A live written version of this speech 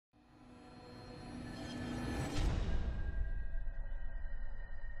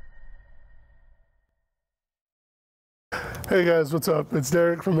Hey guys, what's up? It's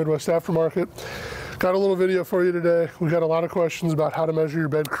Derek from Midwest Aftermarket. Got a little video for you today. We got a lot of questions about how to measure your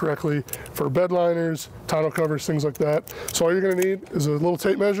bed correctly for bed liners, tonneau covers, things like that. So all you're gonna need is a little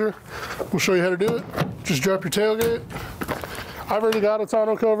tape measure. We'll show you how to do it. Just drop your tailgate. I've already got a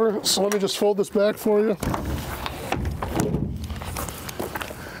tonneau cover, so let me just fold this back for you.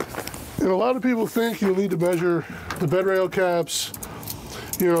 And a lot of people think you'll need to measure the bed rail caps,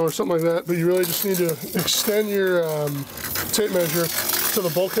 or something like that, but you really just need to extend your tape measure to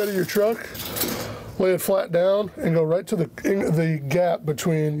the bulkhead of your truck, lay it flat down, and go right to the gap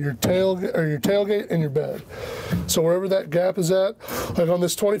between your tailgate and your bed. So wherever that gap is at, like on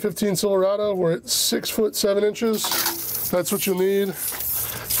this 2015 Silverado, we're at 6 foot 7 inches. That's what you'll need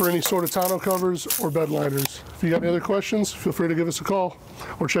for any sort of tonneau covers or bed liners. If you got any other questions, feel free to give us a call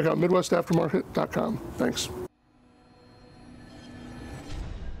or check out MidwestAftermarket.com. Thanks.